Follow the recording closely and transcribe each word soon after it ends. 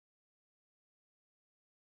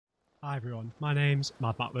Hi everyone, my name's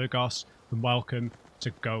MadMatt Lugos and welcome to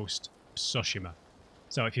Ghost of Tsushima.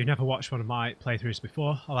 So if you've never watched one of my playthroughs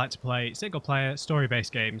before, I like to play single player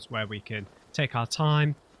story-based games where we can take our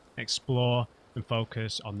time, explore and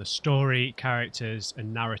focus on the story, characters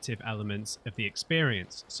and narrative elements of the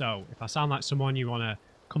experience. So if I sound like someone you want to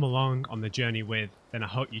come along on the journey with, then I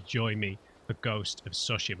hope you join me for Ghost of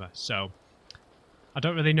Tsushima. So I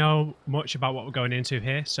don't really know much about what we're going into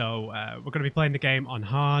here, so we're going to be playing the game on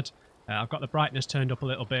hard. I've got the brightness turned up a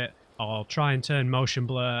little bit. I'll try and turn motion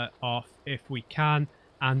blur off if we can,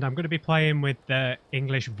 and I'm going to be playing with the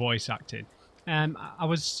English voice acting. I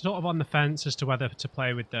was sort of on the fence as to whether to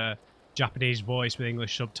play with the Japanese voice with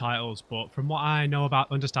English subtitles, but from what I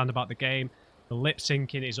understand about the game, the lip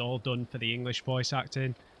syncing is all done for the English voice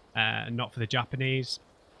acting, and not for the Japanese.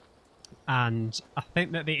 And I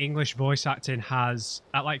think that the English voice acting has,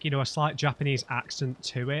 a slight Japanese accent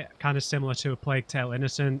to it, kind of similar to A Plague Tale: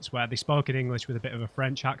 Innocence, where they spoke in English with a bit of a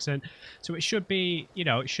French accent. So it should be,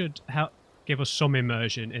 it should help give us some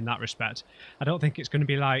immersion in that respect. I don't think it's going to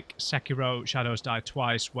be like Sekiro: Shadows Die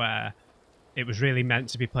Twice, where it was really meant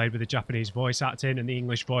to be played with the Japanese voice acting, and the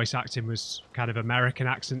English voice acting was kind of American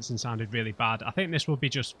accents and sounded really bad. I think this will be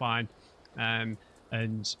just fine, and I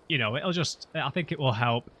think it will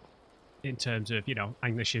help. In terms of,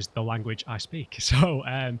 English is the language I speak. So,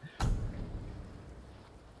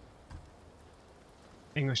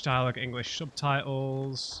 English dialogue, English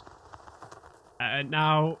subtitles.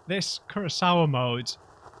 Now, this Kurosawa mode,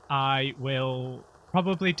 I will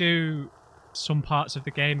probably do some parts of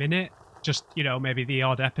the game in it. Just, maybe the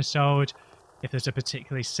odd episode. If there's a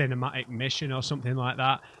particularly cinematic mission or something like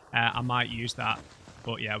that, I might use that.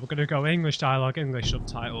 But yeah, we're going to go English dialogue, English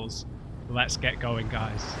subtitles. Let's get going,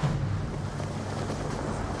 guys.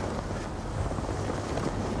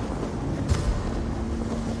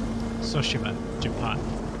 Tsushima, Japan.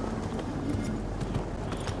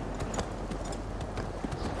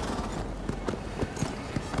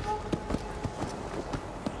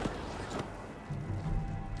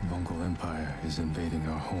 The Mongol Empire is invading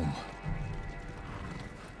our home.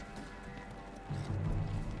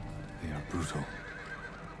 They are brutal,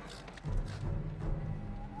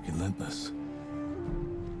 relentless,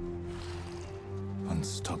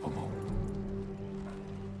 unstoppable.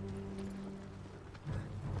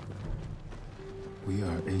 We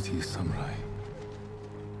are 80 samurai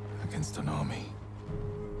against an army,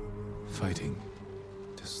 fighting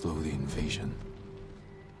to slow the invasion.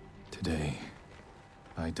 Today,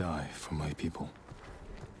 I die for my people.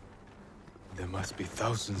 There must be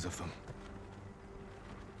thousands of them.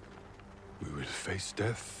 We will face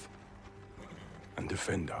death and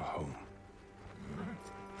defend our home.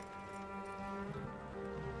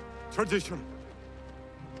 Tradition,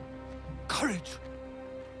 courage,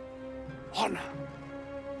 honor.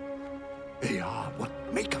 They are what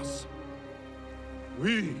make us.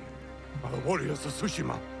 We are the warriors of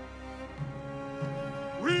Tsushima.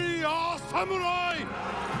 We are samurai!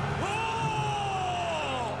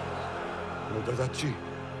 Nodadachi,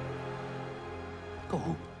 go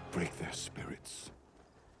break their spirits.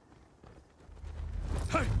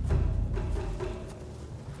 Hey!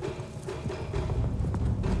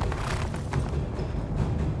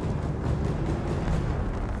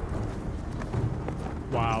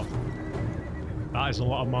 Wow. That is a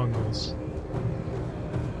lot of Mongols.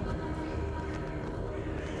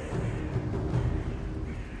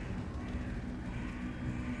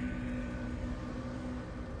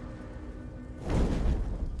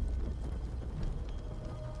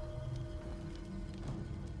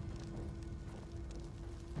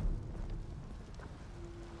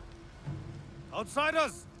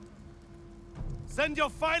 Outsiders! Send your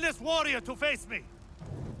finest warrior to face me!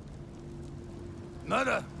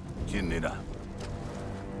 Nada, Jinnida.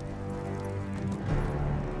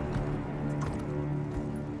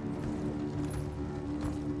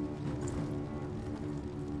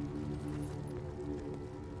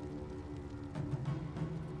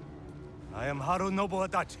 I am Harunobu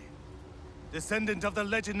Adachi, descendant of the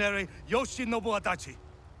legendary Yoshinobu Adachi.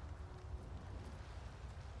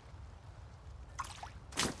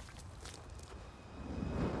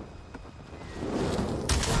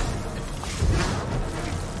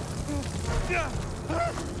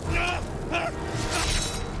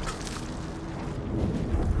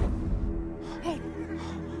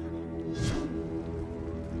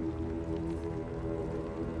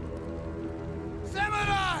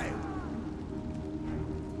 Samurai!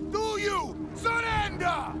 Do you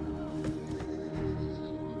surrender?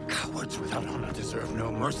 Cowards without honor deserve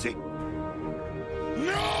no mercy.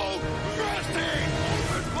 No mercy!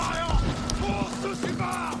 Open fire! For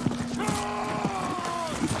Tsushima!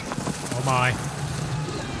 my.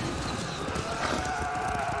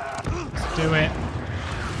 Let's do it.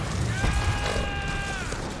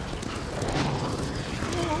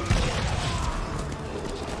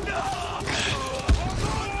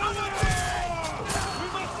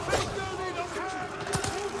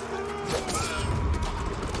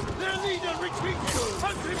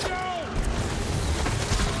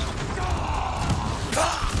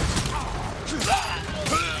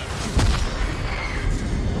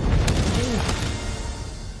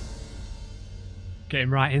 Getting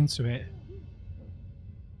right into it.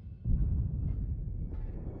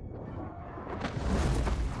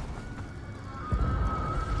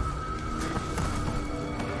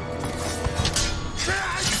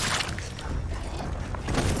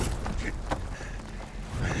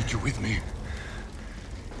 I need you with me.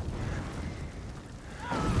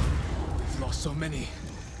 We've lost so many.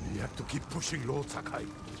 We have to keep pushing, Lord Sakai.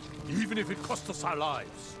 Even if it costs us our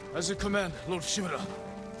lives. As you command, Lord Shimura.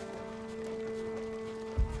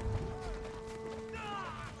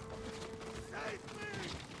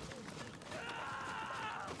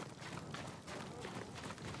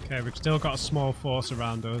 Okay, we've still got a small force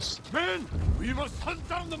around us. Men, we must hunt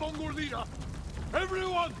down the Mongol leader.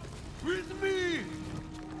 Everyone, with me.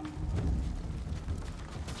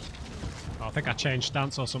 Oh, I think I changed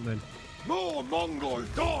stance or something. More Mongol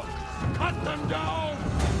dogs. Cut them down.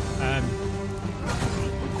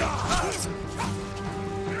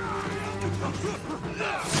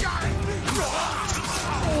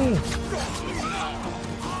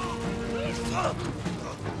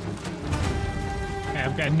 Okay,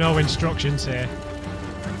 I'm getting no instructions here.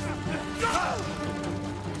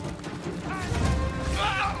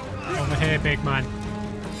 Over here, big man.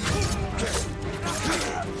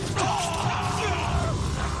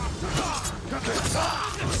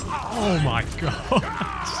 Oh my god.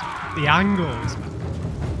 The angles.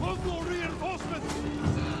 Mongol reinforcements.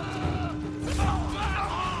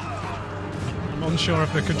 I'm unsure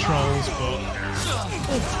of the controls, but...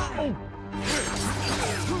 Oh.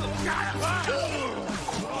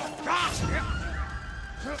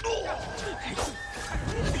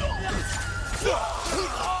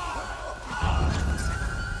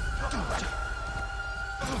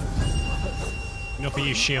 Enough of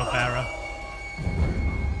you, shield bearer.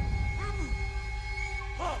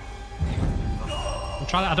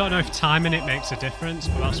 I don't know if timing it makes a difference,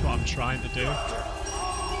 but that's what I'm trying to do.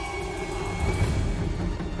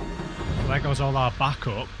 There goes all our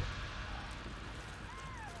backup.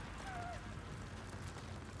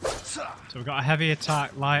 So we've got a heavy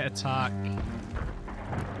attack, light attack.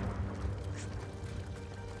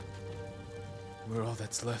 We're all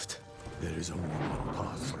that's left. There is only one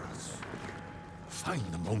path for us. Find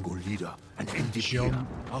the Mongol leader and end it here.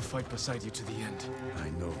 I'll fight beside you to the end. I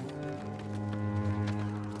know.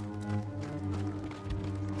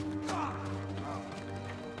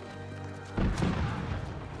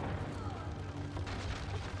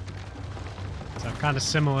 So kind of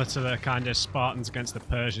similar to the kind of Spartans against the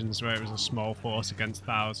Persians, where it was a small force against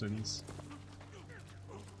thousands.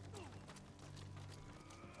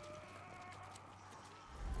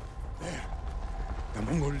 There, the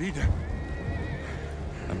Mongol leader.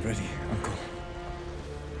 I'm ready, Uncle.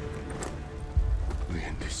 We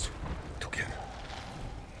end this together.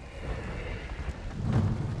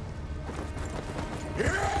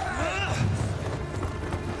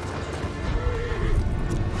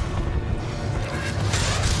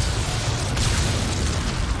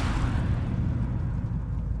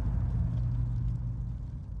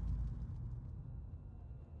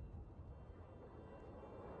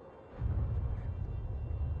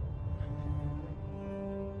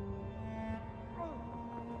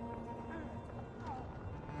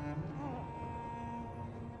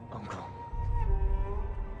 Uncle.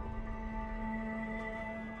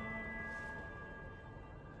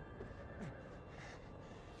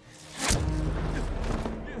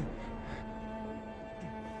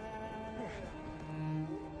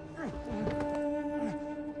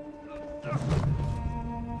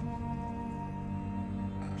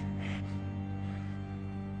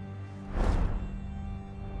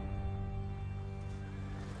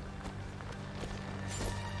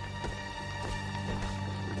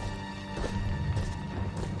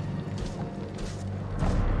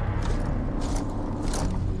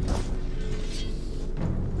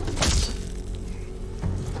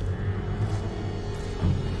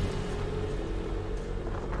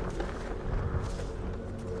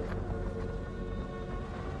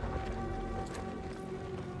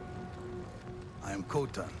 I am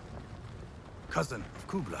Khotan, cousin of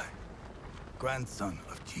Kublai, grandson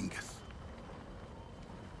of Genghis.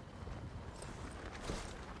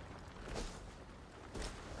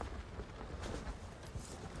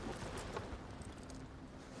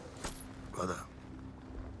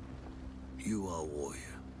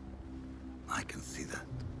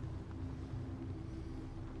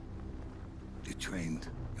 trained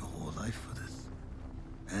your whole life for this.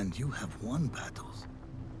 And you have won battles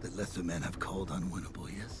that lesser men have called unwinnable,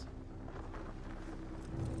 yes?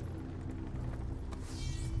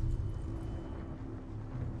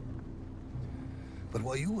 But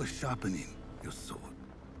while you were sharpening your sword,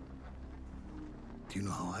 do you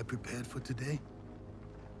know how I prepared for today?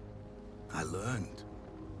 I learned.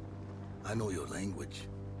 I know your language,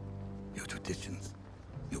 your traditions,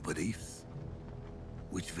 your beliefs,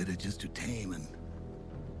 which villages to tame and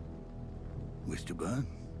which to burn.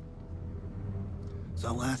 So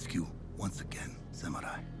I'll ask you once again,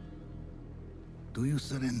 Samurai. Do you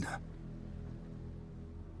surrender?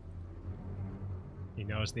 He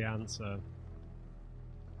knows the answer.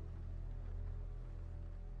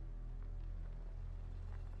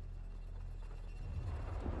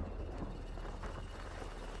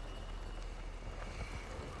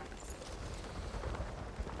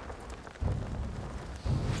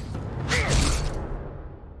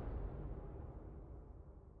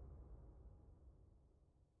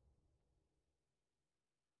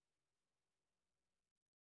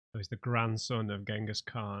 So he's the grandson of Genghis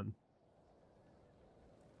Khan.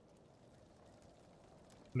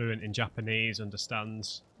 Fluent in Japanese,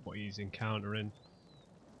 understands what he's encountering.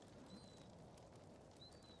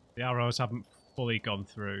 The arrows haven't fully gone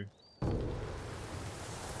through.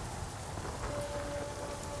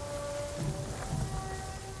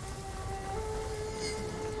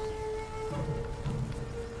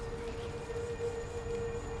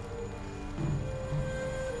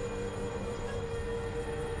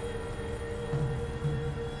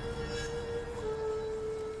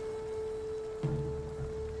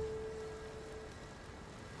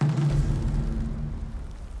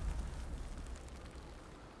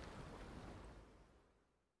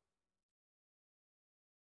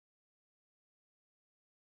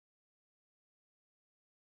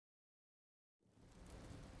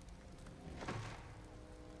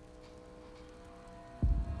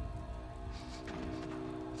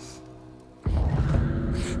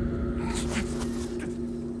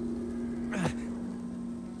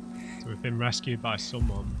 We've been rescued by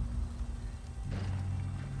someone.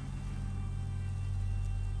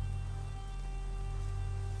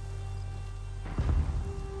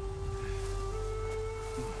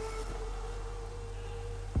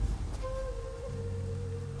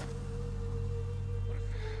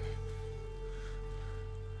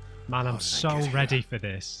 Man, I'm so ready for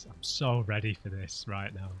this. I'm so ready for this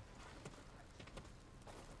right now.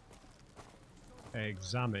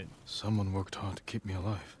 Examine. Someone worked hard to keep me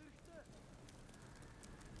alive.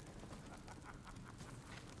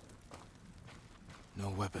 No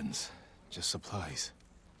weapons, just supplies.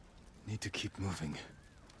 Need to keep moving.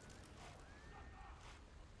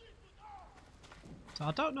 So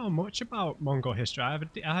I don't know much about Mongol history. I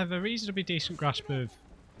have a reasonably decent grasp of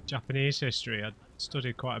Japanese history. I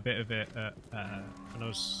studied quite a bit of it when I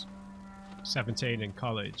was 17 in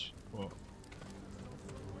college. But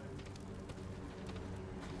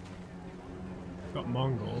got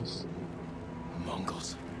Mongols.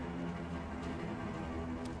 Mongols.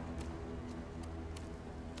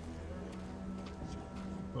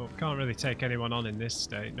 But we can't really take anyone on in this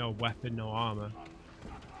state. No weapon, no armor.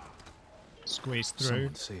 Squeeze through.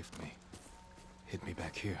 Someone saved me. Hid me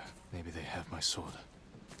back here. Maybe they have my sword.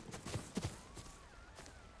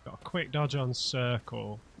 Got a quick dodge on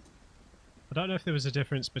circle. I don't know if there was a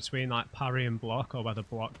difference between like parry and block, or whether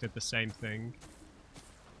block did the same thing.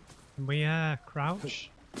 Can we crouch?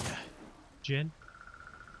 Jin?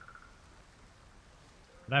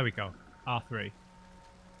 There we go. R3.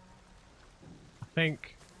 I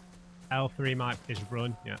think L3 is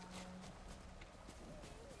run, yeah.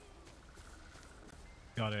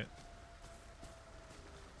 Got it.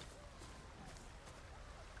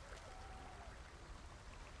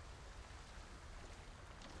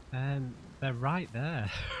 They're right there.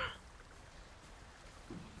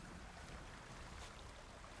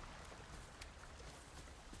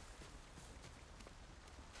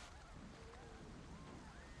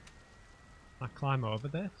 I climb over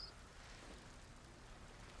this?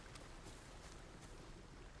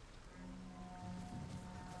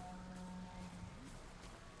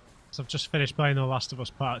 So I've just finished playing The Last of Us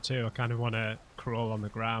Part 2. I kind of want to crawl on the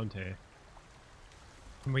ground here.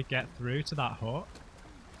 Can we get through to that hut?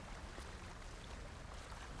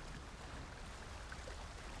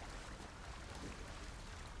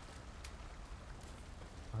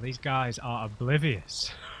 Oh, these guys are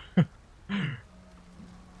oblivious.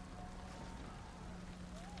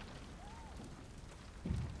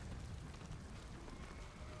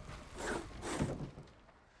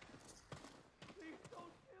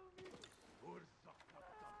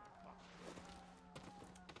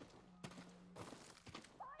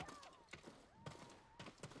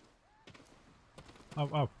 Oh,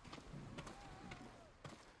 oh.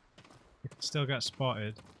 You can still get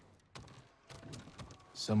spotted.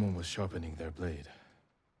 Someone was sharpening their blade.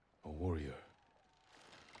 A warrior.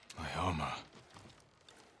 My armor.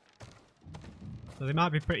 So they might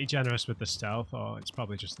be pretty generous with the stealth, or it's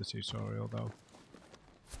probably just the tutorial though.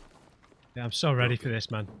 Yeah, I'm so ready for this,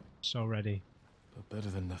 man. So ready. But better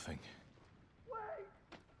than nothing.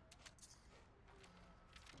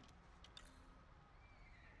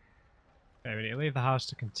 Okay, we need to leave the house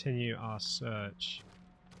to continue our search.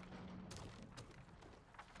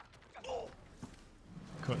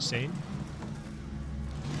 Cutscene.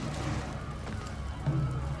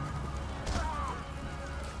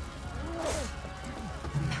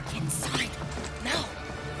 Back inside, now!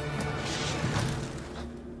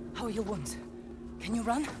 How are your wounds? Can you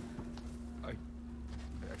run? I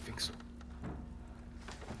think so.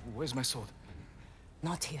 Where's my sword?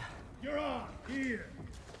 Not here. You're on! Here!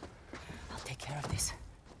 I'll take care of this.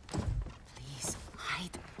 Please,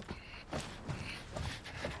 hide.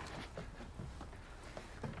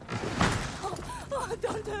 Oh,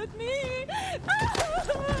 don't hurt me!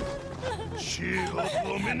 Shield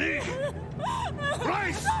Lumini!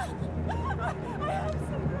 Rise! I am surprised.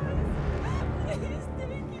 Please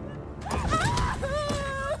take it.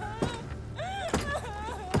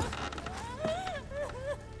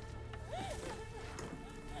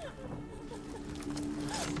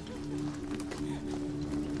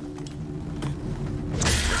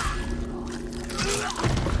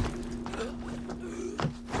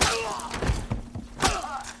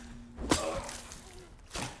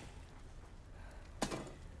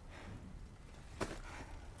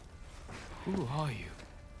 Who are you?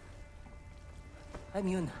 I'm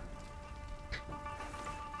Yuna.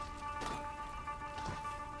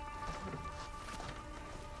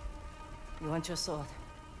 You want your sword?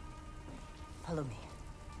 Follow me.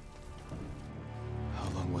 How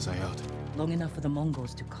long was I out? Long enough for the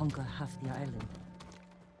Mongols to conquer half the island.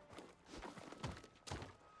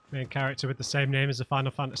 Main character with the same name as a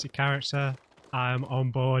Final Fantasy character. I'm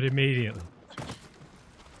on board immediately.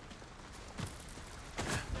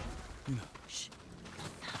 Shh.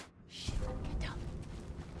 Shh. Get down.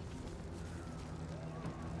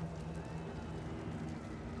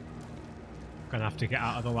 Gonna have to get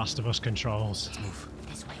out of the Last of Us controls. Let's move.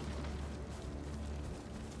 This way.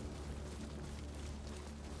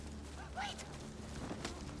 Wait.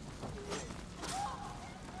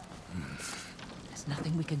 There's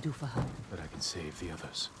nothing we can do for her. But I can save the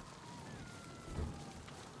others.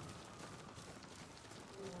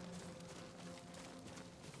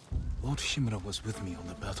 Lord Shimura was with me on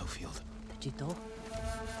the battlefield. The Jito?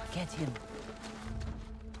 Forget him.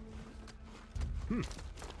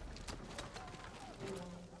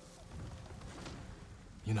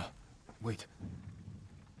 Yuna, wait.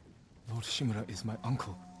 Lord Shimura is my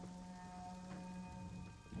uncle.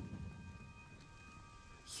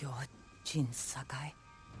 You're Jin Sakai?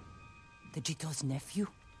 The Jito's nephew?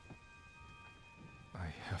 I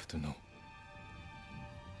have to know.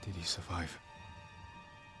 Did he survive?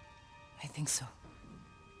 I think so.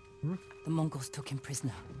 The Mongols took him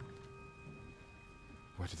prisoner.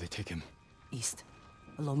 Where did they take him? East,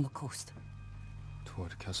 along the coast.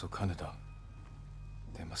 Toward Castle Kaneda.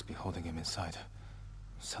 They must be holding him inside,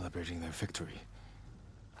 celebrating their victory.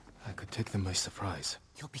 I could take them by surprise.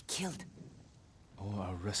 You'll be killed. Or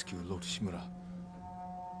I'll rescue Lord Shimura.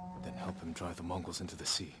 Then help him drive the Mongols into the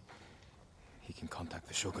sea. He can contact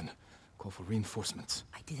the Shogun, call for reinforcements.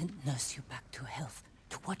 I didn't nurse you back to health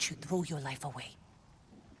to watch you throw your life away.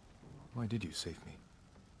 Why did you save me?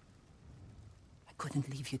 I couldn't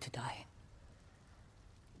leave you to die.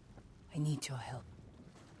 I need your help.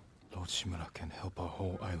 Lord Shimura can help our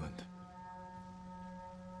whole island.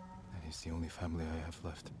 And he's the only family I have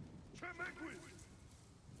left.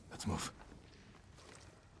 Let's move.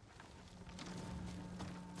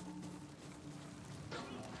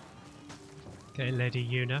 Okay, Lady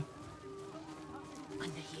Yuna.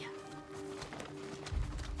 Under here.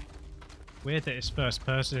 Weird that it's first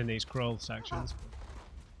person in these crawl sections.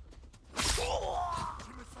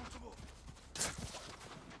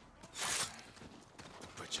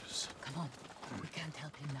 Bridges. Come on. We can't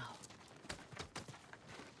help him now.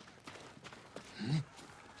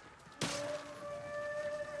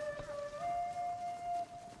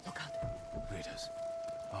 Look out. Raiders,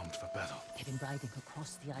 armed for battle. They've been riding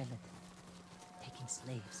across the island. Taking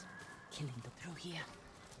slaves. Killing them through here.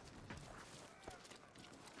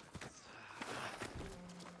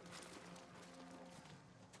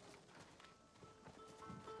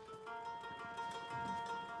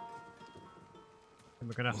 And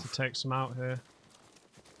we're gonna have to take some out here.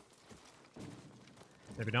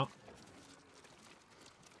 Maybe not.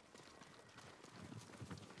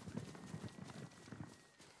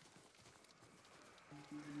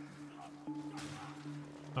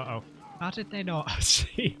 Uh-oh. How did they not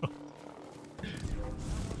see us?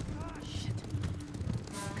 Shit.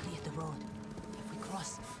 Clear the road. If we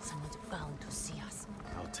cross, someone's bound to see us.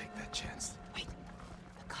 I'll take that chance. Wait.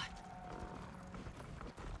 The guard.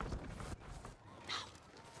 Now.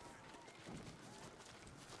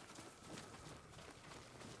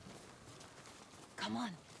 Come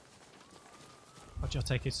on. God, you're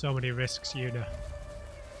taking so many risks, Una.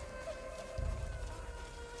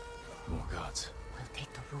 More guards. We'll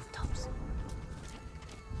take the rooftops.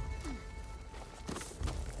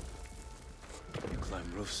 You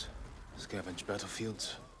climb roofs, scavenge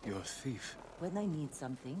battlefields. You're a thief. When I need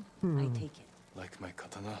something, I take it. Like my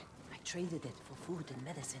katana. I traded it for food and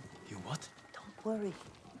medicine. You what? Don't worry.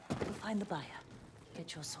 We'll find the buyer.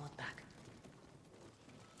 Get your sword back.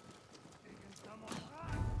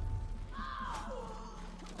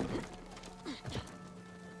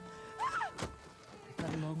 We've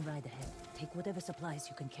got a long ride ahead. Take whatever supplies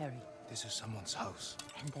you can carry. This is someone's house.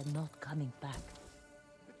 And they're not coming back.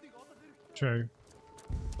 True.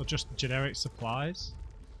 Or just generic supplies?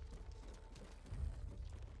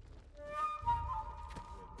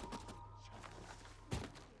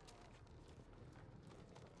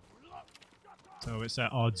 So it's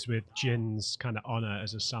at odds with Jin's kind of honor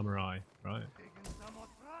as a samurai, right?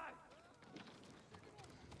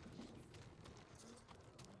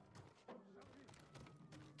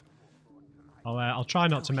 I'll try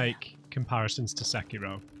not to make comparisons to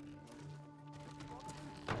Sekiro.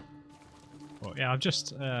 But yeah, I'm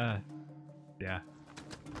just, yeah.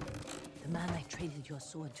 The man I traded your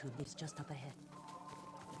sword to lives just up ahead.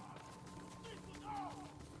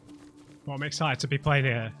 Well, I'm excited to be playing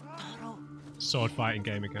a Taro! sword fighting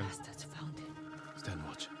game again. Bastards found it. Stand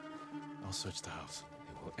watch. I'll search the house.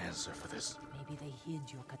 They will answer for this. Maybe they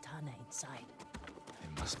hid your katana inside.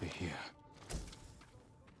 They must be here.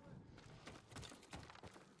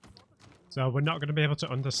 So we're not going to be able to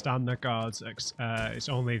understand the guards. It's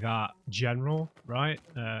only that general, right?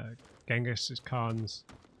 Genghis Khan's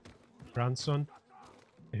grandson,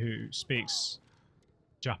 who speaks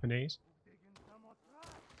Japanese.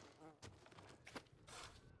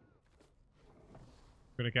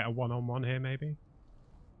 We're going to get a one-on-one here, maybe?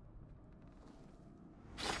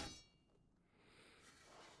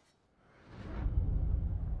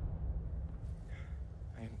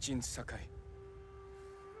 I am Jin Sakai,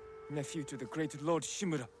 nephew to the great Lord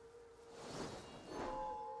Shimura.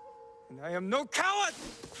 And I am no coward!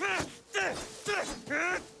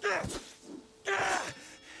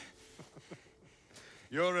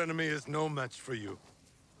 Your enemy is no match for you.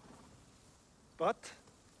 But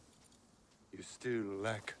you still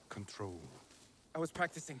lack control. I was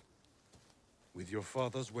practicing. With your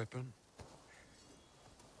father's weapon,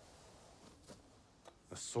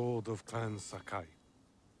 the sword of Clan Sakai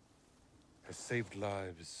has saved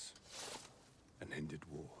lives and ended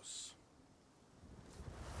wars.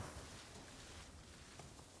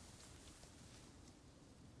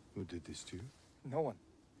 Who did this to you? No one.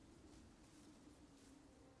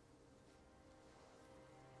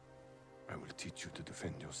 I will teach you to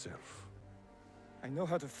defend yourself. I know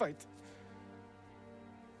how to fight.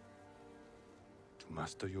 To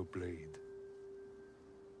master your blade,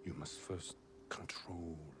 you must first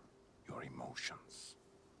control your emotions.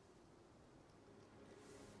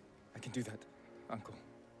 I can do that, Uncle.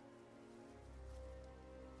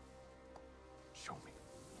 Show me.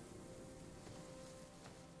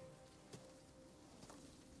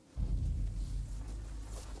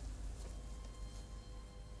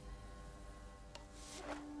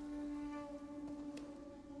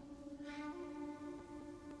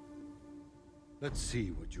 Let's see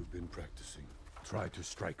what you've been practicing. Try to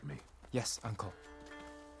strike me. Yes, Uncle.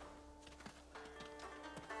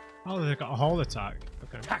 Oh, they've got a whole attack.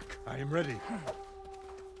 Okay. Attack! I am ready.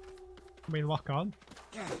 Can we lock on?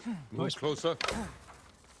 Move closer.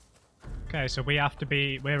 Okay, so we have to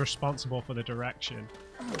be... We're responsible for the direction.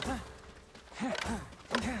 Okay,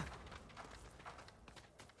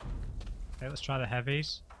 let's try the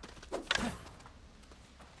heavies.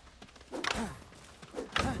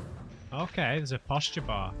 Okay, there's a posture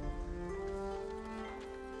bar.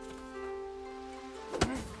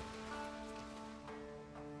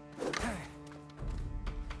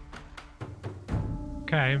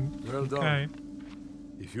 Okay. Well done. Okay.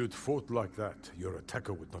 If you'd fought like that, your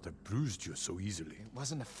attacker would not have bruised you so easily. It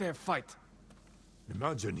wasn't a fair fight.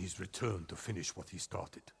 Imagine he's returned to finish what he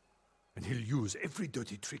started. And he'll use every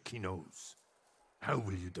dirty trick he knows. How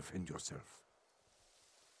will you defend yourself?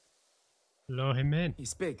 Lure him in.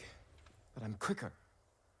 He's big, but I'm quicker.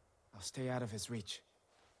 I'll stay out of his reach.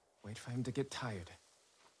 Wait for him to get tired.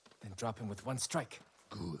 Then drop him with one strike.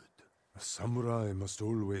 Good. A samurai must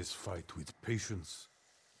always fight with patience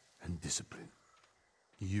and discipline,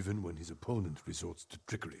 even when his opponent resorts to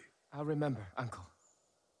trickery. I'll remember, Uncle.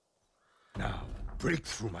 Now, break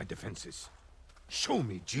through my defenses. Show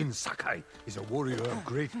me Jin Sakai is a warrior of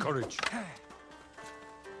great courage.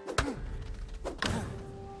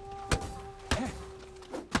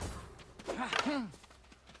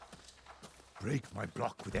 Break my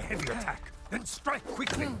block with a heavy attack, then strike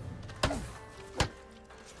quickly.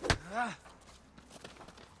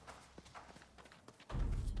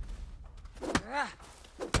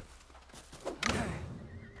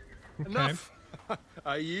 Enough!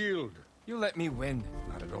 I yield. You let me win.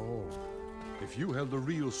 Not at all. If you held a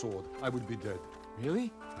real sword, I would be dead.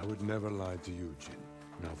 Really? I would never lie to you, Jin.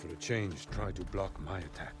 Now for a change, try to block my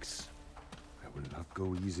attacks. I will not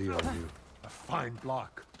go easy on you. A fine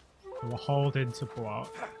block. We're holding to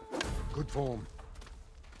block. Good form.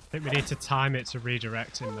 I think we need to time it to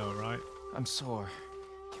redirect him though, right? I'm sore.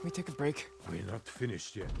 Can we take a break? We're not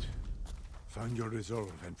finished yet. Find your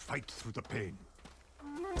resolve and fight through the pain.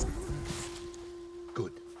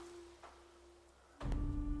 Good.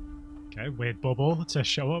 Okay, weird bubble to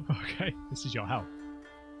show up. Okay, this is your health.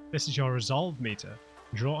 This is your resolve meter.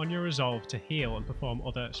 Draw on your resolve to heal and perform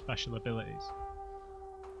other special abilities.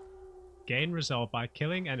 Gain resolve by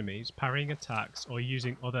killing enemies, parrying attacks, or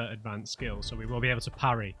using other advanced skills. So we will be able to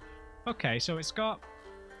parry. Okay, so it's got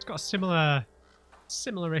a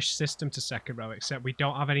similar-ish system to Sekiro, except we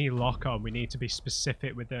don't have any lock on. We need to be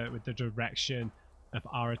specific with the direction of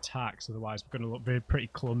our attacks, otherwise we're going to look pretty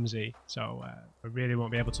clumsy. So we really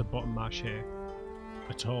won't be able to button mash here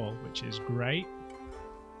at all, which is great.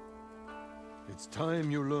 It's time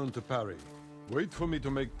you learn to parry. Wait for me to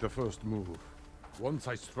make the first move. Once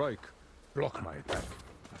I strike, block my attack.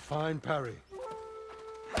 A fine parry.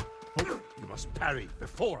 You must parry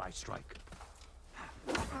before I strike.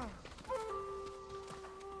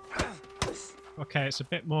 Okay, it's a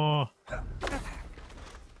bit more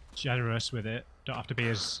generous with it. Don't have to be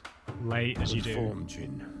as late as you do. Good form,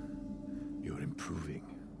 Jin. You're improving.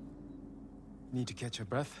 Need to catch your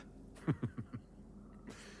breath?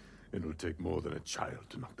 It'll take more than a child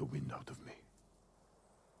to knock the wind out of me.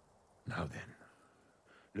 Now then,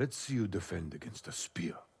 let's see you defend against a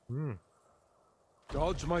spear.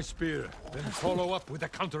 Dodge my spear, then follow up with a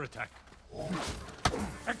counterattack.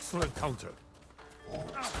 Excellent counter.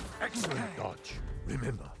 Excellent dodge.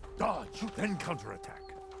 Remember, dodge, then counterattack.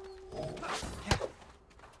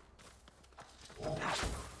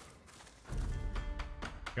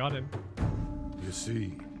 Got him. You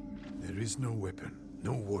see, there is no weapon,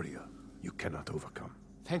 no warrior you cannot overcome.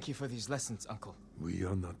 Thank you for these lessons, Uncle. We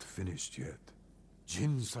are not finished yet.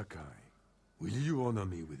 Jin Sakai, will you honor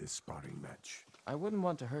me with a sparring match? I wouldn't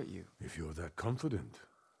want to hurt you. If you're that confident,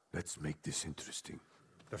 let's make this interesting.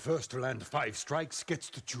 The first to land 5 strikes gets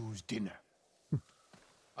to choose dinner.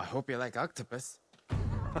 I hope you like octopus.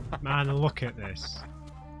 Man, look at this.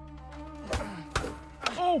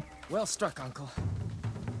 Oh! Well struck, Uncle.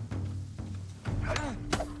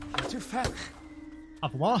 You're too fat.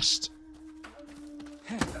 I've lost.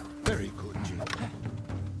 Very good, Jin.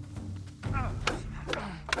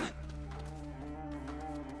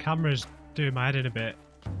 Camera's doing my head in a bit.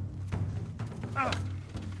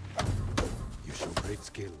 You show great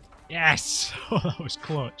skill. Yes! Oh, that was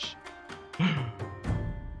clutch.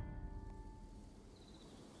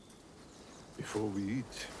 Before we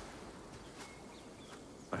eat,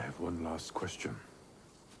 I have one last question.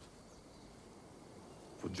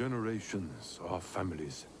 For generations, our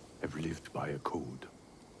families have lived by a code.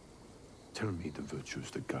 Tell me the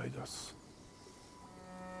virtues that guide us.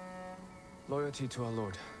 Loyalty to our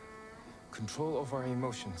Lord. Control over our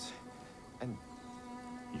emotions. And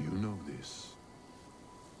You know this.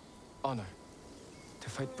 honor. To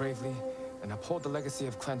fight bravely and uphold the legacy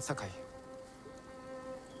of Clan Sakai.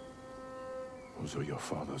 Those are your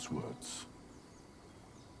father's words.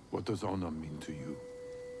 What does honor mean to you?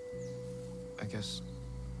 I guess...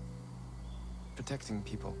 protecting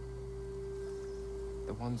people.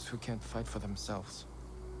 The ones who can't fight for themselves.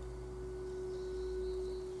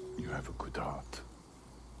 You have a good heart.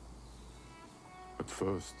 But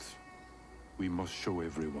first, we must show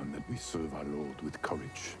everyone that we serve our Lord with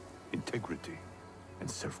courage, integrity, and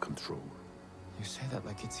self-control. You say that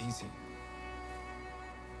like it's easy.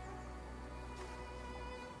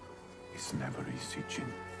 It's never easy,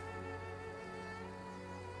 Jin.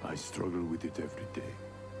 I struggle with it every day.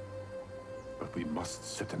 But we must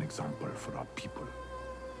set an example for our people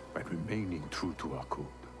by remaining true to our code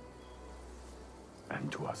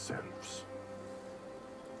and to ourselves.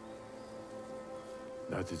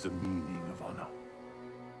 That is the meaning of honor.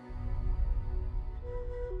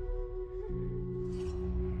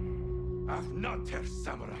 not her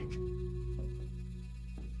samurai.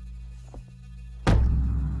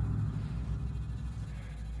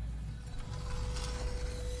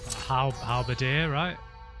 Halberdier, right?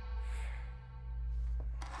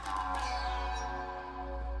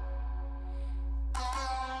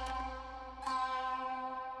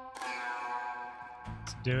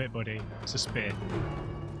 Let's do it, buddy. It's a spear.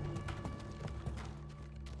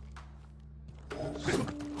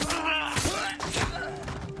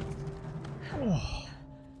 Oh.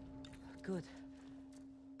 Good.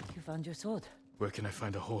 You found your sword. Where can I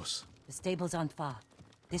find a horse? The stables aren't far.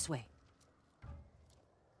 This way.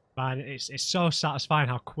 Man, it's so satisfying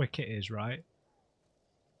how quick it is, right?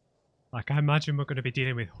 Like, I imagine we're going to be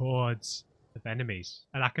dealing with hordes of enemies.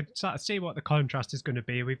 And I can sort of see what the contrast is going to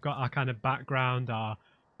be. We've got our kind of background, our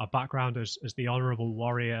background as the honourable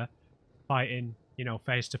warrior fighting, you know,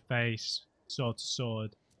 face to face, sword to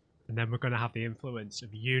sword. And then we're going to have the influence of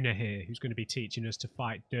Yuna here, who's going to be teaching us to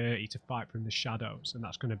fight dirty, to fight from the shadows. And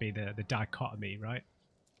that's going to be the dichotomy, right?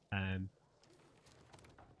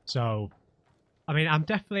 So, I mean, I'm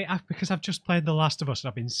definitely, because I've just played The Last of Us and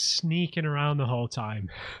I've been sneaking around the whole time.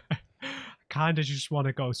 I kind of just want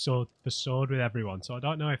to go sword for sword with everyone. So I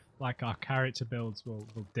don't know if, like, our character builds will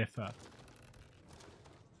differ.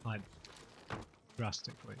 Like,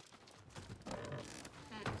 drastically.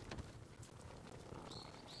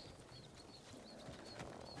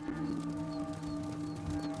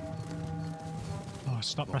 Oh,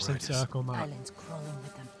 stop pressing circle, Matt. Island's crawling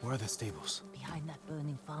with them. Where are the stables? Behind that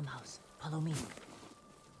burning farmhouse. Follow me.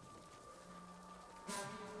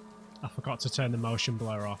 I forgot to turn the motion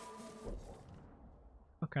blur off.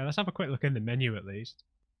 Okay, let's have a quick look in the menu at least.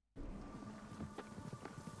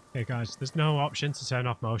 Okay guys, there's no option to turn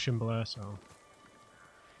off motion blur, so...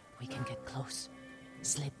 We can get close,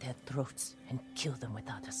 slit their throats, and kill them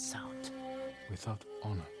without a sound. Without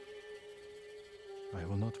honor. I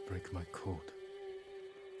will not break my code.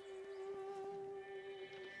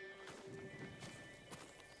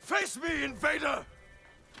 Face me, invader!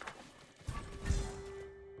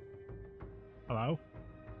 Hello?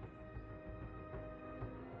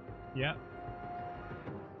 Yeah.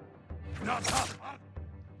 Not up!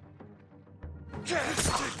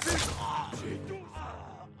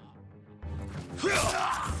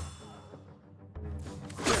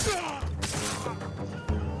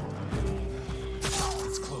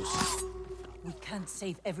 It's close. We can't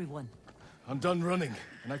save everyone. I'm done running,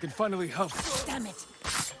 and I can finally help. Damn it!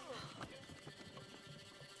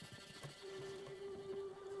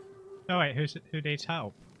 Oh wait, who needs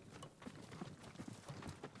help?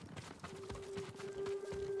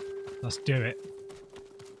 Let's do it.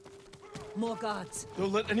 More guards.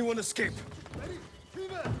 Don't let anyone escape.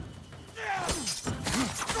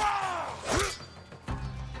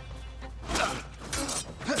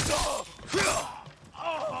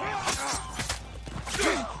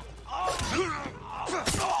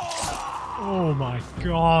 Oh my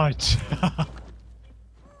god.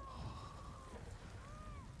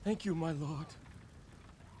 Thank you, my lord.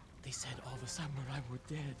 They said all the samurai were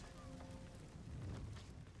dead.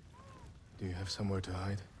 Do you have somewhere to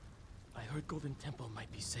hide? I heard Golden Temple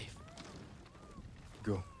might be safe.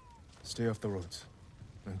 Go. Stay off the roads.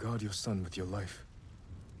 And guard your son with your life.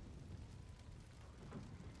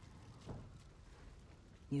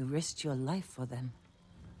 You risked your life for them.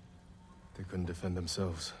 They couldn't defend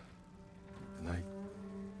themselves. And I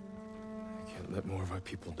can't let more of our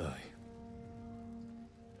people die.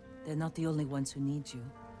 They're not the only ones who need you.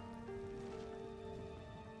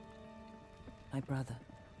 My brother.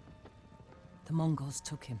 The Mongols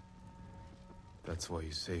took him. That's why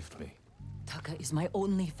you saved me. Taka is my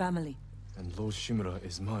only family. And Lord Shimura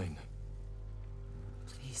is mine.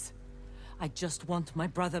 Please. I just want my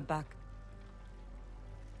brother back.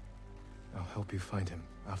 I'll help you find him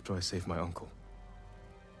after I save my uncle.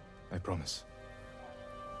 I promise.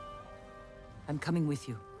 I'm coming with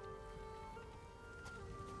you.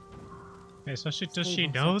 Okay, so does she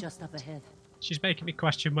Stables know? are just up ahead. She's making me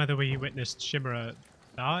question whether we witnessed Shimura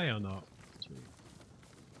die or not.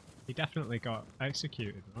 He definitely got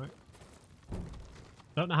executed, right?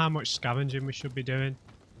 Don't know how much scavenging we should be doing.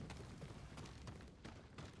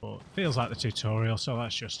 But it feels like the tutorial, so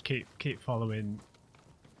let's just keep following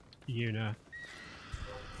Yuna.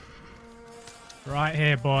 Right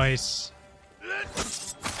here, boys.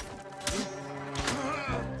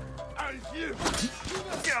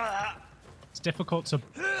 It's difficult to...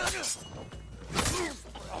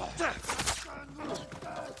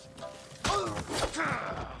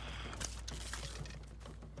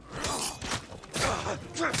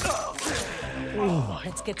 Oh my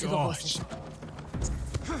Let's get to the gosh. horses.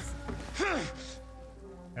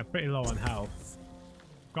 They're pretty low on health.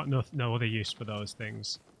 Got no other use for those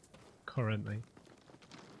things currently.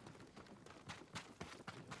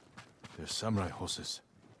 They're samurai horses.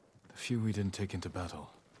 The few we didn't take into battle.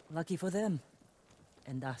 Lucky for them.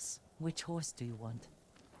 And us. Which horse do you want?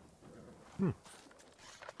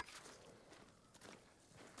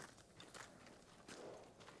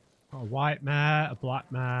 A white mare, a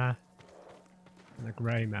black mare, and a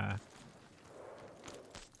grey mare.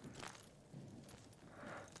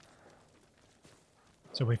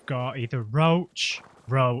 So we've got either Roach,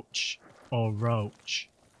 Roach, or Roach.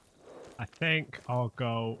 I think I'll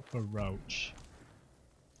go for Roach.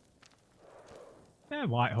 Yeah,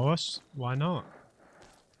 white horse. Why not?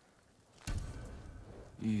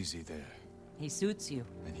 Easy there. He suits you.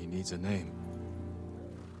 And he needs a name.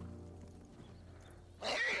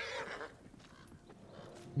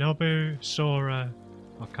 Nobu, Sora,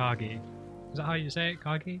 or Kagi. Is that how you say it,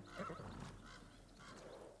 Kagi?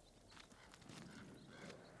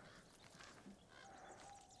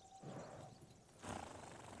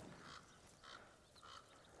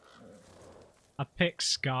 I picked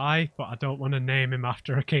Sky, but I don't want to name him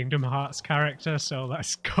after a Kingdom Hearts character, so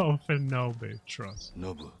let's go for Nobu, trust.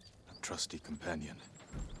 Nobu, a trusty companion.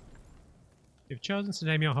 You've chosen to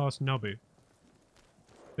name your horse Nobu.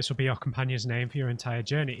 This will be your companion's name for your entire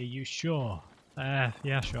journey. Are you sure?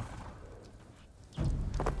 Yeah, sure.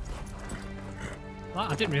 Well,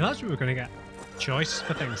 I didn't realise we were going to get choice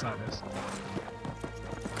for things like this.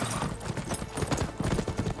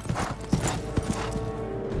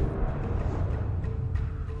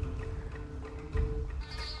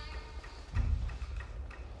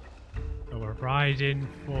 So we're riding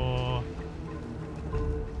for...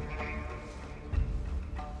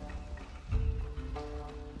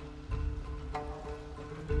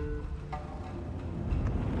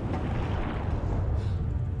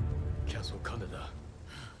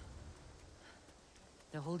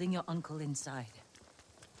 They're holding your uncle inside.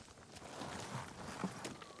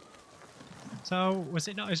 So, was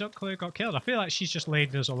it not his uncle who got killed? I feel like she's just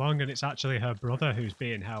leading us along and it's actually her brother who's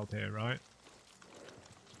being held here, right?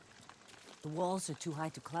 The walls are too high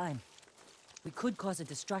to climb. We could cause a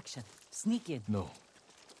distraction. Sneak in. No.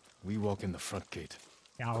 We walk in the front gate.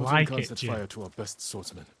 Yeah, I Khotun like Khan it, set Jin. fire to our best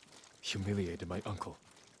swordsman. Humiliated my uncle.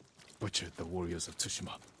 Butchered the warriors of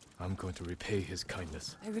Tsushima. I'm going to repay his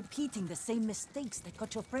kindness. By repeating the same mistakes that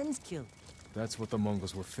got your friends killed. That's what the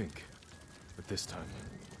Mongols will think. But this time,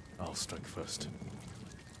 I'll strike first.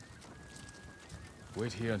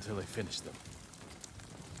 Wait here until I finish them.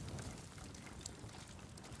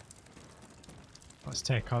 Let's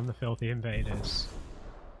take on the filthy invaders.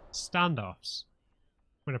 Standoffs.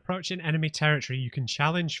 When approaching enemy territory, you can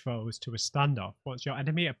challenge foes to a standoff. Once your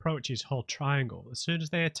enemy approaches, hold triangle. As soon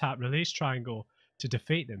as they attack, release triangle to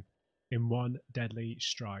defeat them in one deadly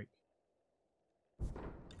strike.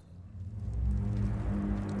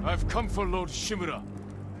 I've come for Lord Shimura.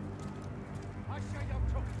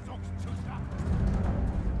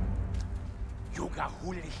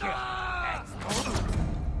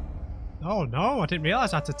 Oh no, I didn't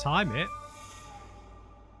realise I had to time it.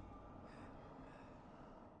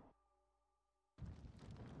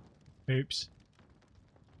 Oops.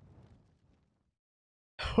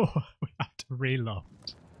 Oh, we have to reload.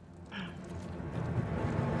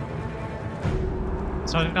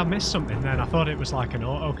 So did I miss something then? I thought it was like an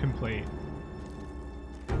autocomplete.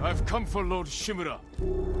 I've come for Lord Shimura.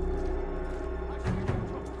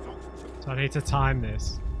 So I need to time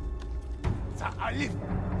this.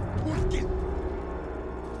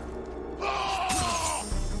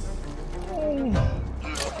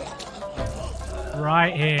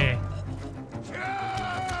 Right here.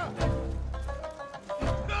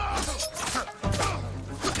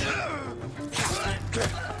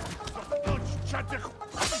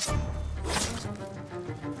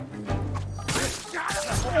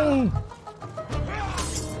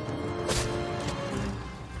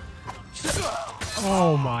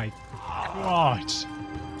 Oh my god.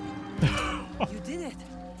 You did it.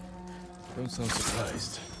 Don't sound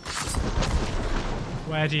surprised.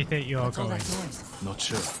 Where do you think you're What's all going? that noise? Not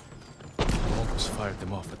sure. The Mongols fired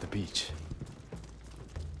them off at the beach.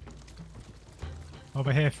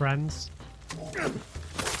 Over here, friends.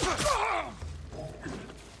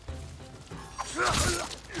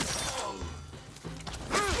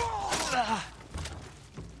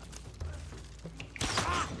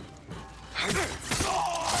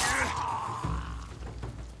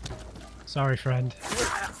 Sorry, friend.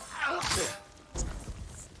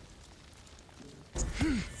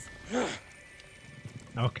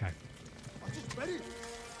 Okay.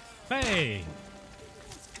 Hey!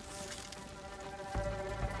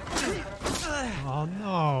 Oh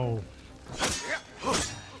no.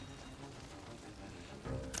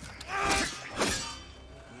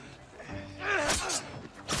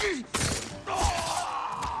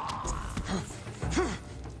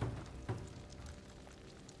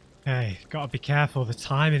 Hey, gotta be careful. The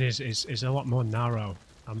timing is a lot more narrow.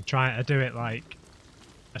 I'm trying to do it like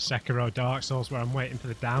a Sekiro Dark Souls where I'm waiting for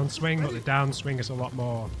the downswing, but the downswing is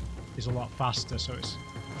a lot faster, so it's...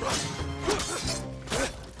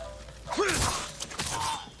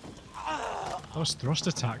 Those thrust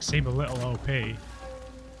attacks seem a little OP.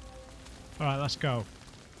 Alright, let's go.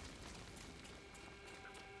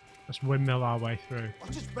 Let's windmill our way through.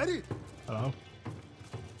 Hello?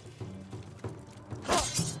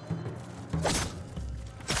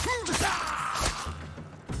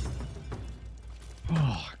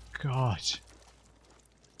 Oh, God.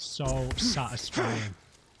 So satisfying.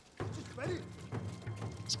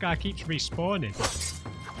 This guy keeps respawning.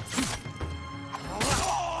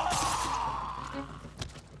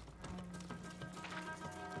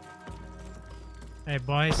 Hey,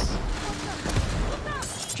 boys.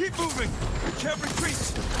 Keep moving! We can't retreat!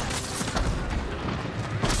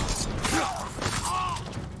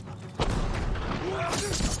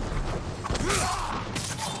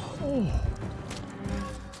 Oh.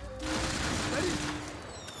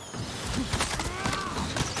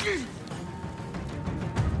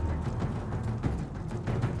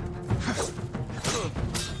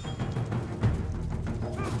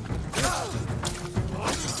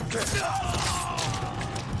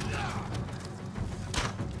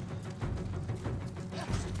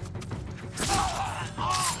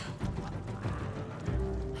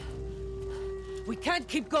 We can't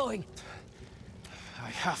keep going. I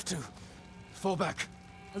have to. Fall back.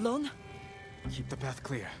 Alone? Keep the path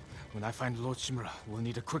clear. When I find Lord Shimura, we'll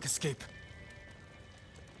need a quick escape.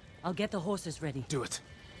 I'll get the horses ready. Do it.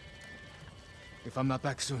 If I'm not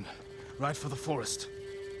back soon, ride for the forest.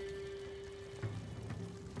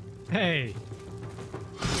 Hey.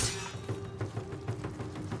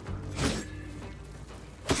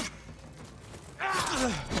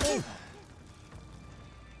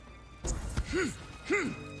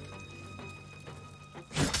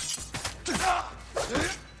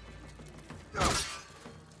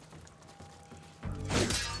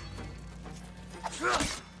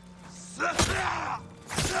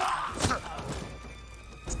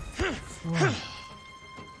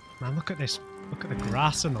 Man, look at this. Look at the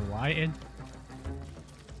grass and the lighting.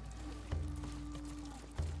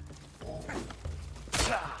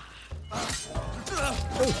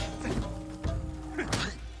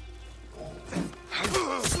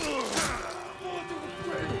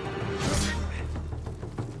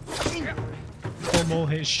 Pummel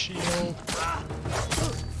his shield.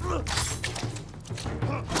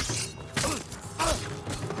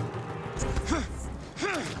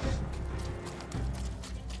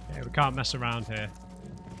 Yeah, we can't mess around here.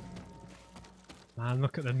 Man,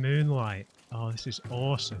 look at the moonlight. Oh, this is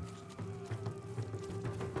awesome.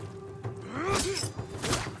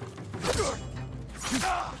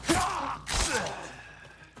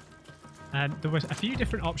 There was a few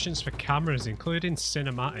different options for cameras, including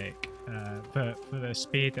cinematic, for the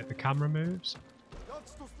speed that the camera moves.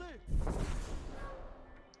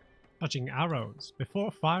 Dodging arrows.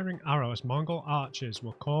 Before firing arrows, Mongol archers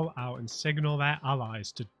will call out and signal their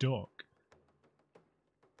allies to duck.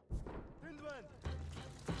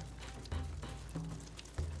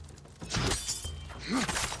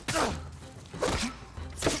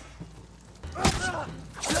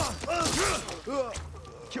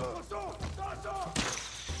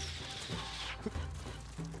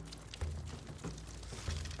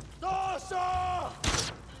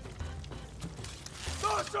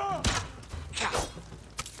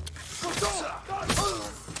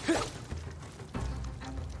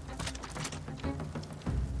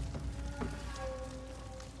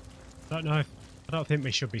 I don't think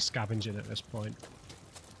we should be scavenging at this point.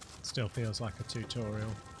 It still feels like a tutorial.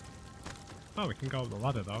 Oh, we can go up the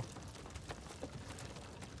ladder though.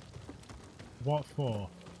 What for?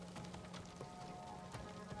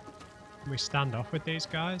 Can we stand off with these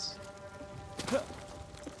guys? Can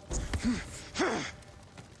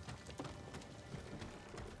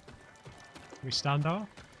we stand off?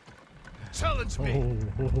 Challenge me!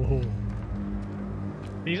 Oh.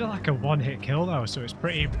 These are like a one-hit kill though, so it's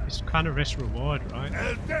kind of risk-reward, right?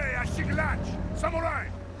 Samurai!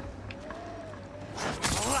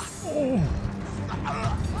 Oh.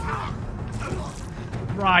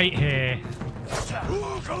 Right here.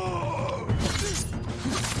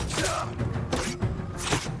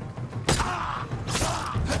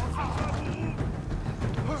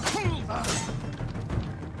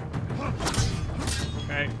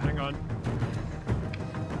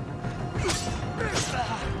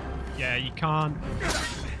 Yeah, you can't.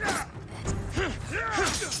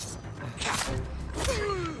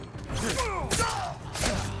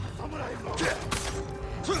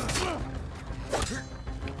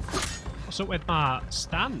 What's up with my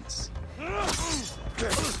stance?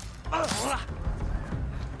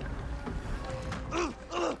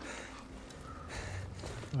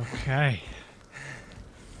 Okay.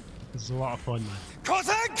 This is a lot of fun, man.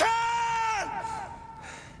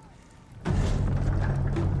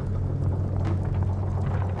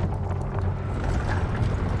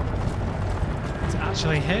 It's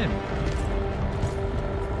actually him.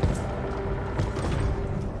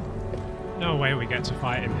 No way we get to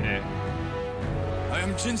fight him here. I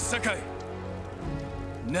am Jin Sakai,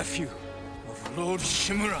 nephew of Lord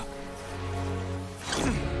Shimura.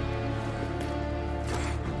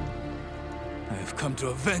 I have come to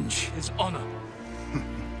avenge his honor.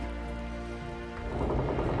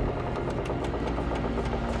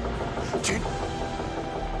 Jin,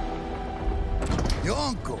 your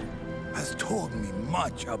uncle has told me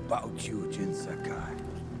much about you, Jin Sakai.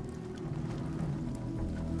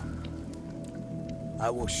 I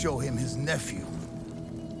will show him his nephew,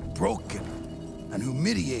 broken and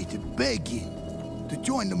humiliated, begging to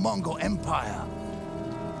join the Mongol Empire.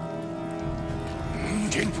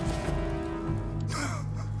 Jin.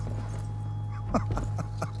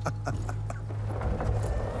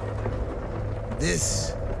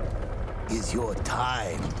 This is your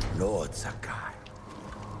time, Lord Sakai.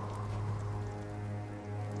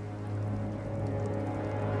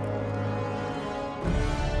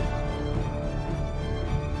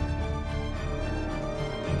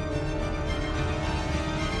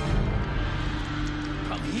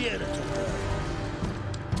 Come here, little boy.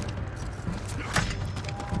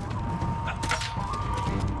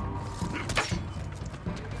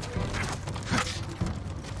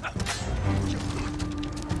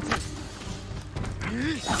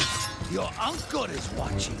 Your uncle is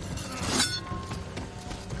watching.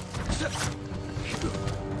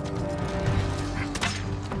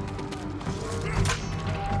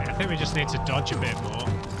 I think we just need to dodge a bit more.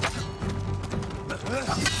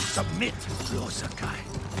 Submit, Lord Sakai.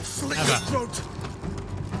 Slit Never. your throat.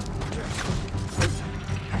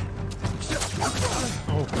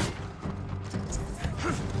 Oh.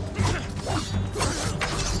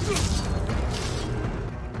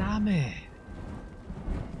 Damn it.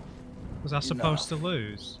 Was I supposed to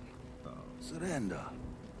lose? Surrender.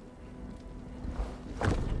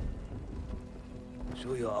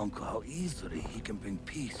 Show your uncle how easily he can bring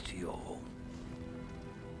peace to your home.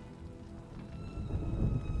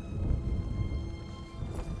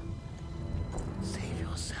 Save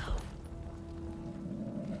yourself.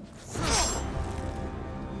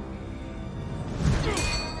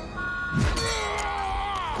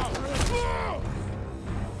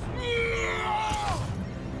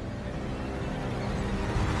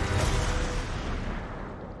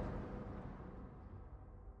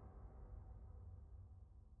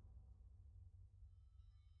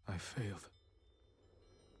 I failed.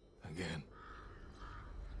 Again.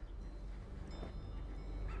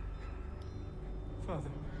 Father.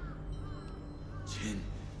 Jin.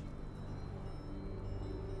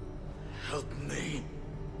 Help me.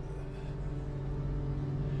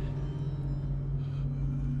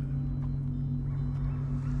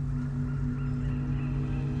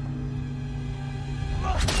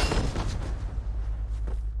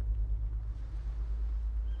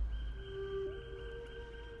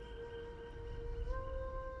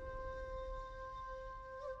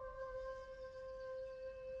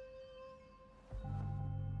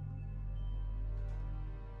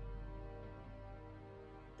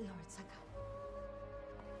 Lord Sakai.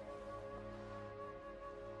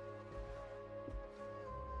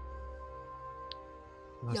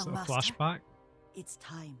 Nice Young little master. flashback. It's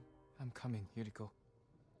time. I'm coming, Yuriko.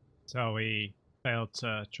 So he failed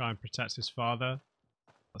to try and protect his father.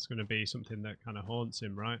 That's going to be something that kind of haunts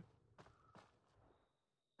him, right?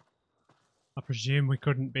 I presume we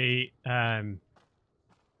couldn't beat the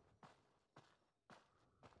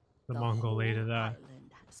Mongol leader there.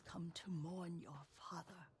 Island has come to mourn your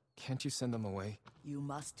father. Can't you send them away? You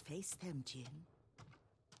must face them, Jin.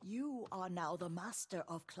 You are now the master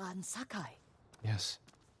of Clan Sakai. Yes.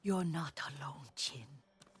 You're not alone, Jin.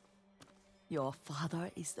 Your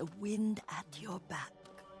father is the wind at your back.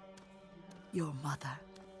 Your mother,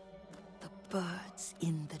 the birds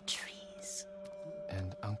in the trees.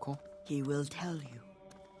 And Uncle? He will tell you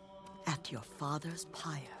at your father's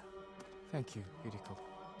pyre. Thank you, Yuriko.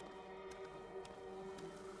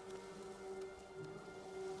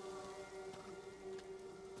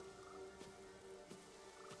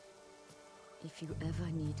 If If you ever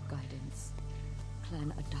need guidance,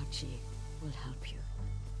 Clan Adachi will help you.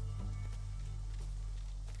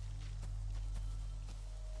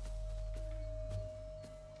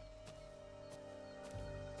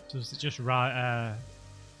 So is it just rival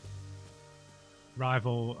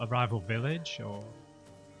village, or?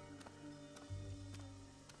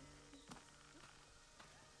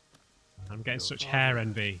 I'm getting such hair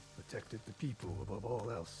envy. Protected the people above all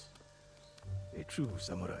else. A true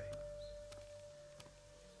samurai.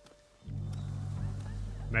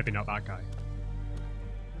 Maybe not that guy.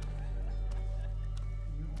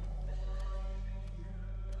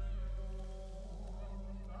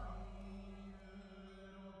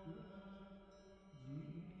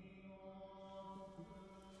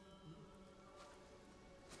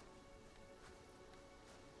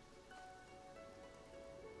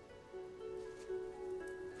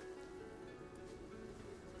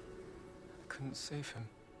 I couldn't save him.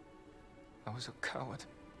 I was a coward.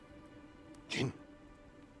 Jin,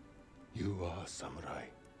 you are a samurai.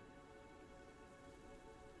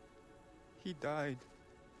 He died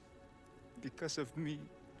because of me.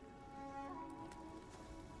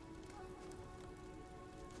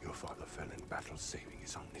 Your father fell in battle saving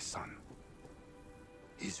his only son.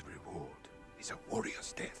 His reward is a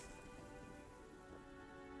warrior's death.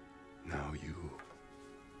 Now you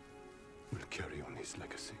will carry on his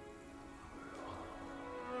legacy.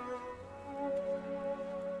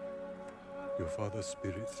 Your father's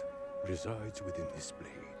spirit resides within this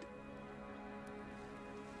blade.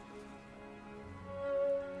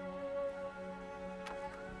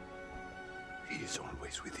 He is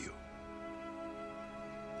always with you.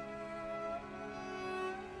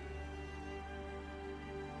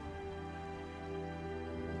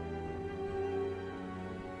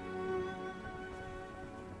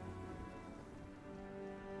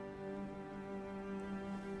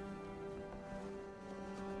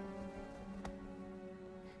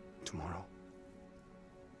 Tomorrow,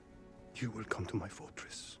 you will come to my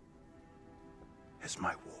fortress as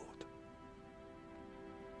my ward.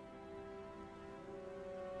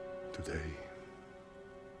 Today,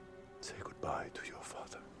 say goodbye to your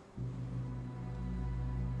father.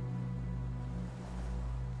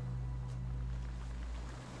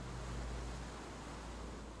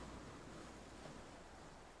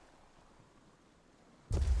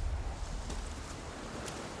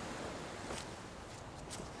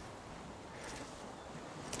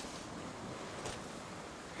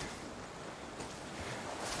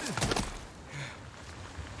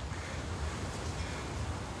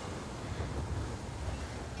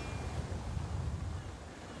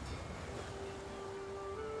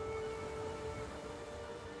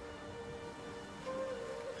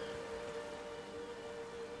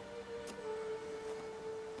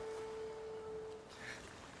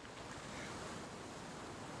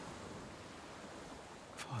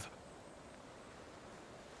 Father.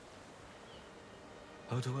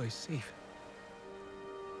 How do I save him?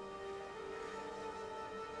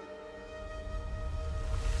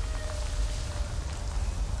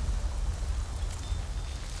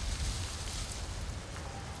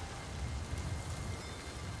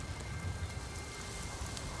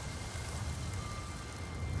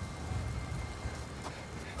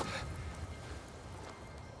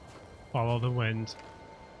 Follow the wind.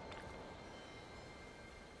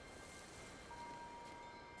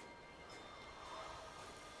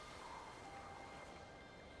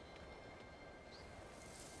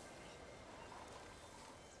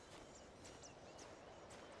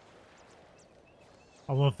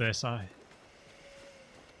 I love this.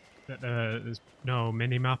 There's no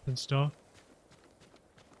mini map and stuff.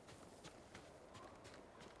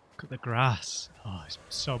 Look at the grass. Oh, it's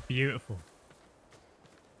so beautiful.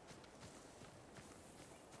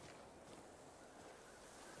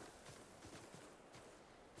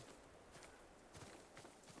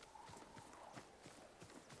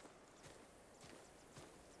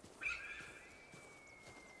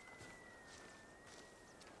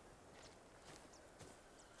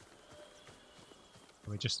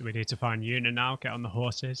 We need to find Yuna now, get on the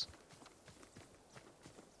horses.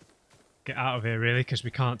 Get out of here really, because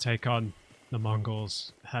we can't take on the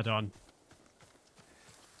Mongols head on.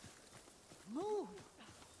 Move!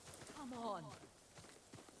 Come on!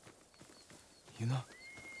 Yuna.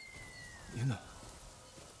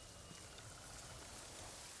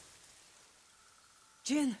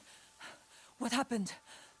 Jin! What happened?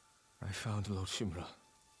 I found Lord Shimura.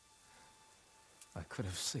 I could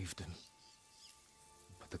have saved him.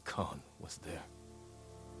 But the Khan was there.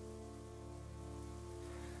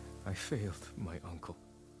 I failed my uncle.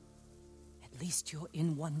 At least you're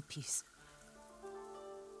in one piece.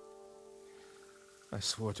 I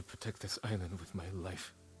swore to protect this island with my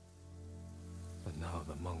life. But now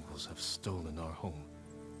the Mongols have stolen our home,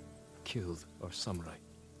 killed our samurai.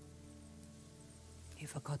 You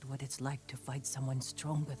forgot what it's like to fight someone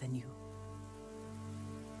stronger than you.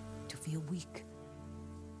 To feel weak.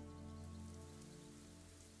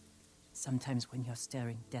 Sometimes when you're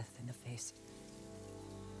staring death in the face,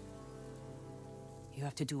 you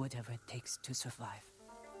have to do whatever it takes to survive.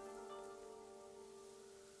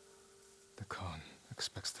 The Khan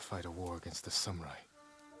expects to fight a war against the samurai.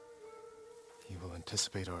 He will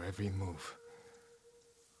anticipate our every move,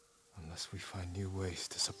 unless we find new ways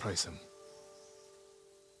to surprise him.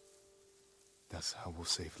 That's how we'll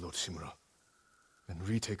save Lord Shimura, and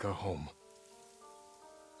retake our home.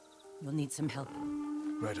 You'll need some help.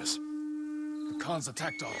 Riders. The Khan's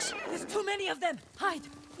attack dogs. There's too many of them! Hide!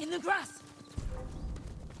 In the grass!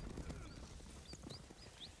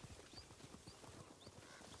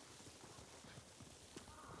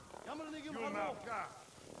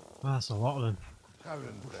 That's a lot of them.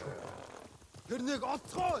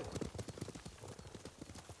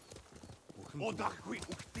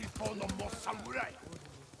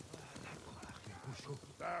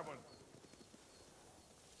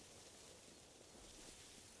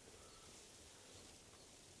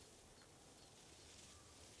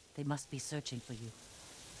 They must be searching for you.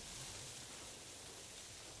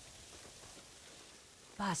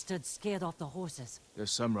 Bastards scared off the horses. They're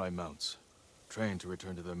samurai mounts, trained to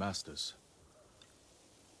return to their masters.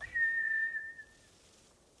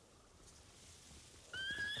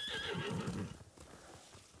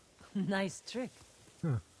 Nice trick.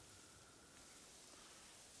 Huh.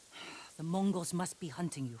 The Mongols must be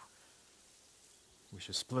hunting you. We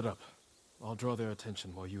should split up. I'll draw their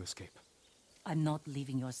attention while you escape. I'm not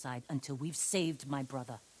leaving your side until we've saved my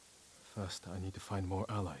brother. First, I need to find more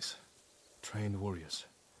allies. Trained warriors.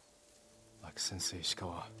 Like Sensei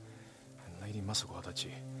Ishikawa and Lady Masuko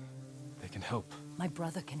Adachi. They can help. My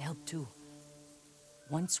brother can help too.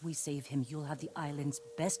 Once we save him, you'll have the island's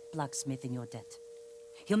best blacksmith in your debt.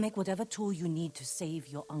 He'll make whatever tool you need to save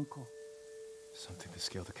your uncle. Something to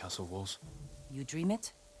scale the castle walls? You dream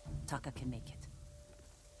it, Taka can make it.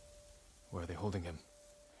 Where are they holding him?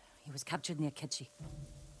 He was captured near Kechi.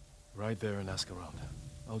 Ride there and ask around.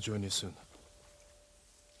 I'll join you soon.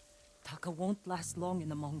 Taka won't last long in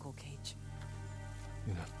the Mongol cage.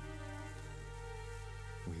 Yuna,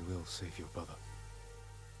 we will save your brother.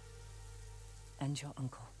 And your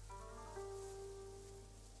uncle.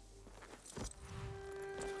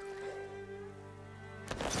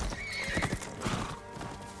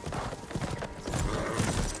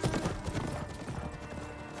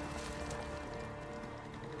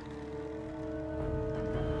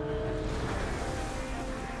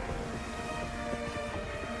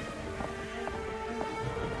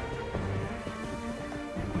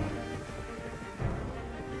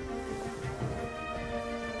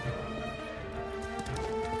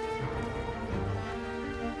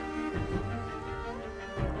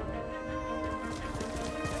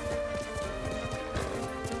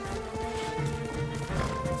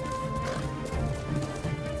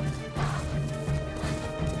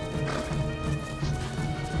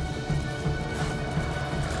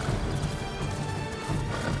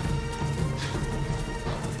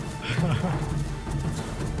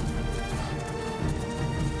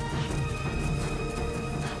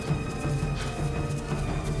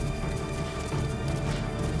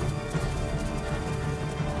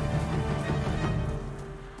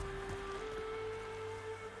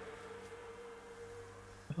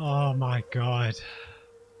 Oh my god.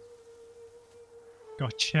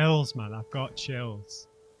 Got chills, man. I've got chills.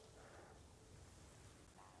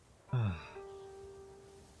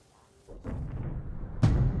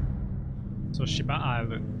 Tsushima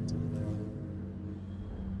Island.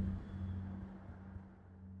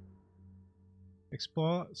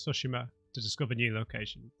 Explore Tsushima to discover new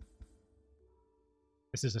locations.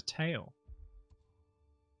 This is a tale.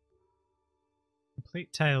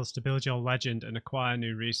 Complete tales to build your legend and acquire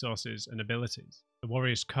new resources and abilities. The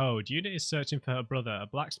Warrior's Code. Unit is searching for her brother, a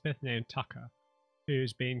blacksmith named Taka,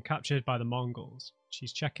 who's been captured by the Mongols.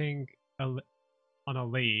 She's checking on a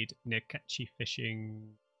lead near Kechi fishing.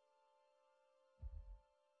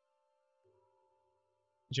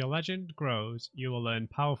 As your legend grows, you will learn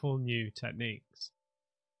powerful new techniques.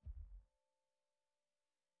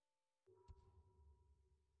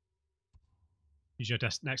 Use your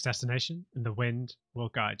next destination, and the wind will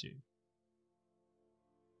guide you.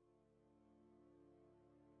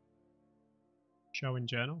 Show and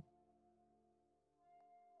journal.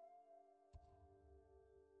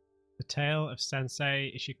 The Tale of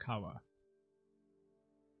Sensei Ishikawa.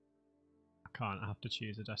 I can't. I have to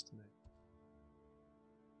choose a destination.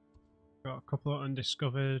 Got a couple of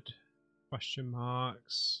undiscovered question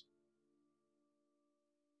marks.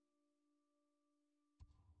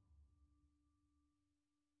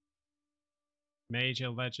 Major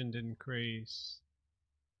legend increase.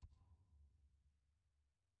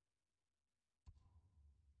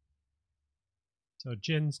 So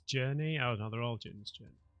Jin's journey. Oh no, they're all Jin's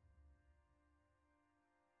journey.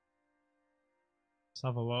 Let's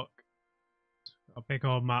have a look. A big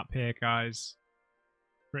old map here, guys.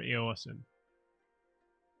 Pretty awesome.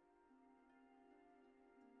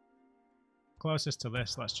 Closest to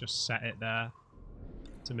this, let's just set it there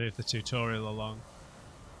to move the tutorial along.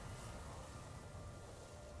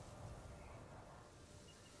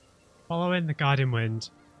 Following the guiding wind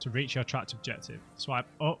to reach your tracked objective. Swipe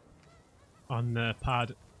up on the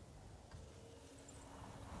pad.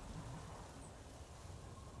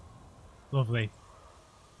 Lovely.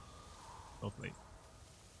 Lovely.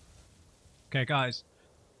 Okay, guys.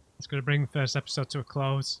 It's going to bring the first episode to a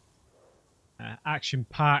close.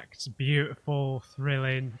 Action-packed, beautiful,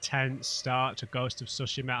 thrilling, tense start to Ghost of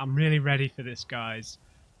Tsushima. I'm really ready for this, guys.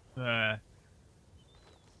 Yeah,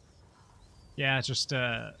 just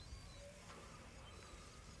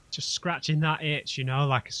scratching that itch, you know,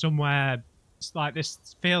 like somewhere. It's like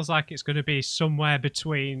this feels like it's going to be somewhere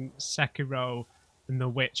between Sekiro and The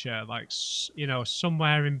Witcher, like, you know,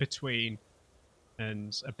 somewhere in between,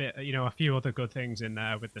 and a bit, you know, a few other good things in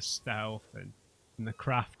there with the stealth and the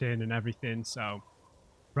crafting and everything. So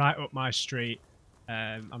right up my street.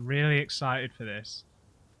 I'm really excited for this.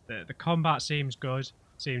 The combat seems good,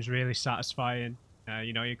 seems really satisfying.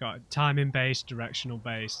 You know, you've got timing based, directional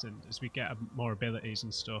based, and as we get more abilities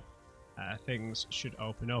and stuff, things should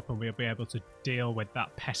open up and we'll be able to deal with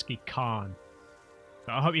that pesky Khan.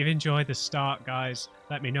 So I hope you've enjoyed the start, guys.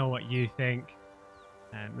 Let me know what you think.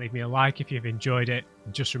 Leave me a like if you've enjoyed it.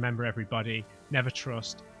 And just remember, everybody, never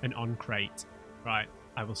trust an on-crate. Right,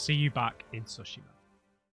 I will see you back in Tsushima.